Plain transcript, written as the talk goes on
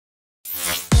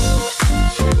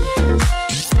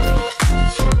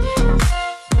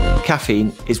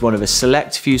Caffeine is one of a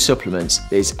select few supplements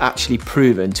that is actually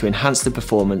proven to enhance the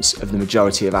performance of the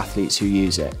majority of athletes who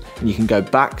use it. And you can go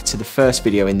back to the first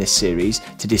video in this series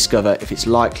to discover if it's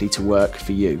likely to work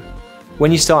for you.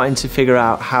 When you're starting to figure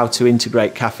out how to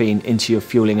integrate caffeine into your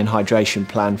fueling and hydration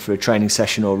plan for a training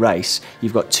session or race,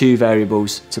 you've got two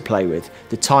variables to play with: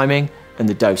 the timing and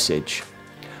the dosage.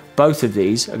 Both of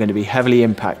these are going to be heavily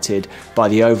impacted by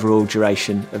the overall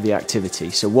duration of the activity.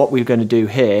 So what we're going to do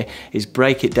here is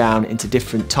break it down into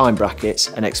different time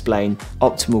brackets and explain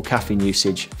optimal caffeine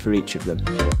usage for each of them.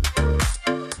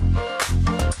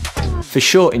 For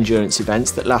short endurance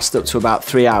events that last up to about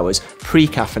 3 hours,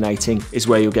 pre-caffeinating is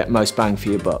where you'll get most bang for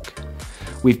your buck.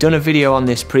 We've done a video on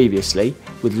this previously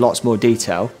with lots more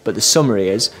detail, but the summary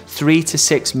is 3 to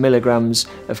 6 milligrams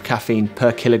of caffeine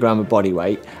per kilogram of body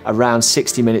weight around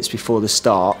 60 minutes before the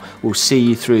start will see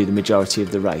you through the majority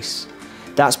of the race.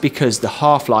 That's because the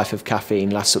half-life of caffeine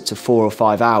lasts up to 4 or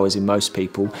 5 hours in most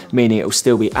people, meaning it will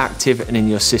still be active and in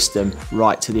your system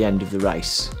right to the end of the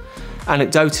race.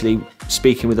 Anecdotally,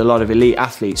 speaking with a lot of elite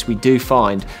athletes, we do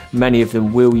find many of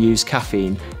them will use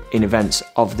caffeine in events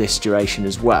of this duration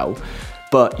as well.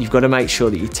 But you've got to make sure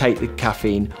that you take the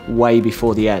caffeine way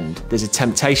before the end. There's a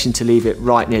temptation to leave it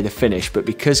right near the finish, but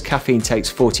because caffeine takes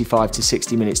 45 to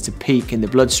 60 minutes to peak in the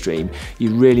bloodstream,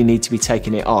 you really need to be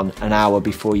taking it on an hour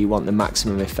before you want the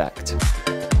maximum effect.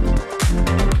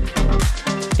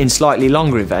 In slightly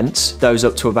longer events, those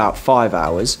up to about 5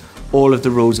 hours, all of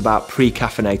the rules about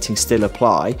pre-caffeinating still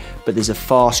apply, but there's a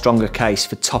far stronger case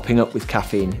for topping up with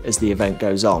caffeine as the event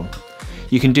goes on.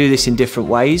 You can do this in different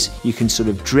ways. You can sort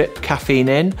of drip caffeine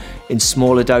in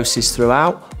smaller doses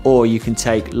throughout, or you can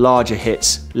take larger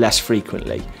hits less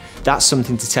frequently. That's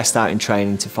something to test out in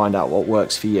training to find out what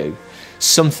works for you.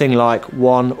 Something like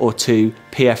 1 or 2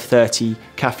 PF30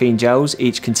 caffeine gels,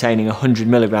 each containing 100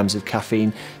 milligrams of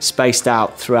caffeine, spaced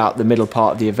out throughout the middle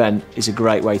part of the event, is a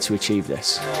great way to achieve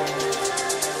this.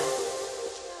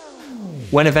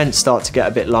 When events start to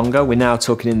get a bit longer, we're now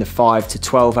talking in the 5 to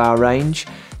 12 hour range,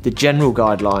 the general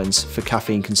guidelines for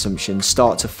caffeine consumption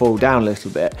start to fall down a little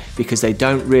bit because they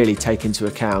don't really take into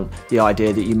account the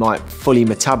idea that you might fully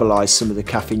metabolize some of the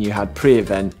caffeine you had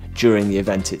pre-event during the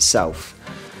event itself.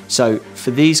 So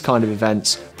for these kind of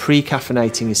events,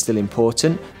 pre-caffeinating is still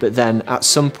important, but then at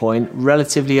some point,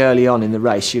 relatively early on in the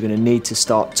race, you're going to need to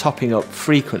start topping up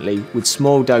frequently with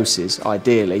small doses,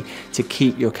 ideally, to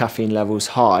keep your caffeine levels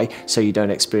high so you don't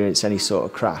experience any sort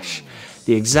of crash.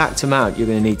 The exact amount you're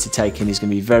going to need to take in is going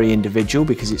to be very individual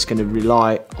because it's going to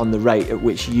rely on the rate at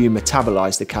which you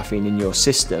metabolize the caffeine in your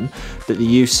system, but the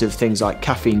use of things like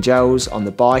caffeine gels on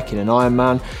the bike in an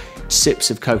Ironman, sips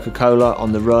of Coca-Cola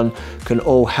on the run can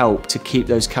all help to keep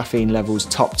those caffeine levels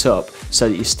topped up so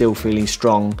that you're still feeling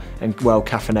strong and well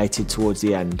caffeinated towards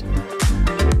the end.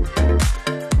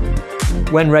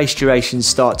 When race durations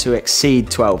start to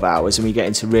exceed 12 hours and we get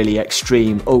into really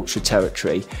extreme ultra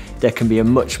territory, there can be a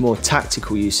much more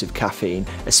tactical use of caffeine,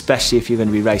 especially if you're going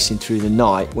to be racing through the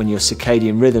night when your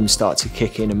circadian rhythms start to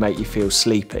kick in and make you feel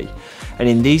sleepy. And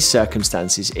in these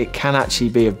circumstances, it can actually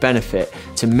be of benefit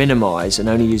to minimise and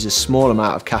only use a small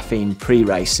amount of caffeine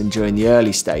pre-race and during the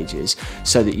early stages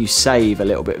so that you save a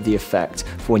little bit of the effect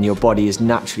for when your body is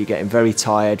naturally getting very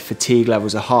tired, fatigue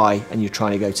levels are high and you're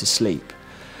trying to go to sleep.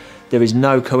 There is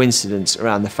no coincidence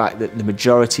around the fact that the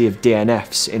majority of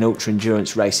DNFs in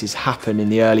ultra-endurance races happen in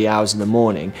the early hours of the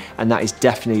morning, and that is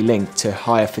definitely linked to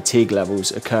higher fatigue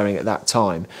levels occurring at that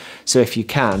time. So if you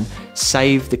can,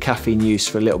 save the caffeine use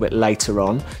for a little bit later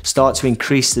on, start to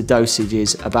increase the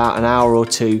dosages about an hour or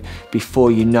two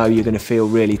before you know you're going to feel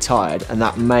really tired, and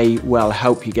that may well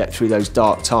help you get through those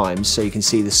dark times so you can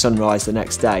see the sunrise the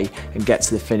next day and get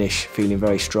to the finish feeling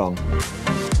very strong.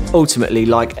 Ultimately,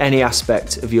 like any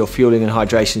aspect of your fueling and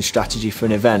hydration strategy for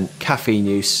an event, caffeine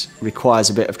use requires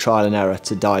a bit of trial and error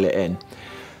to dial it in.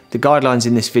 The guidelines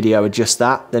in this video are just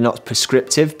that. They're not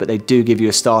prescriptive, but they do give you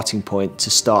a starting point to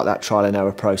start that trial and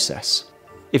error process.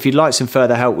 If you'd like some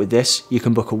further help with this, you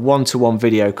can book a one-to-one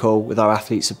video call with our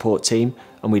athlete support team,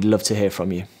 and we'd love to hear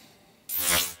from you.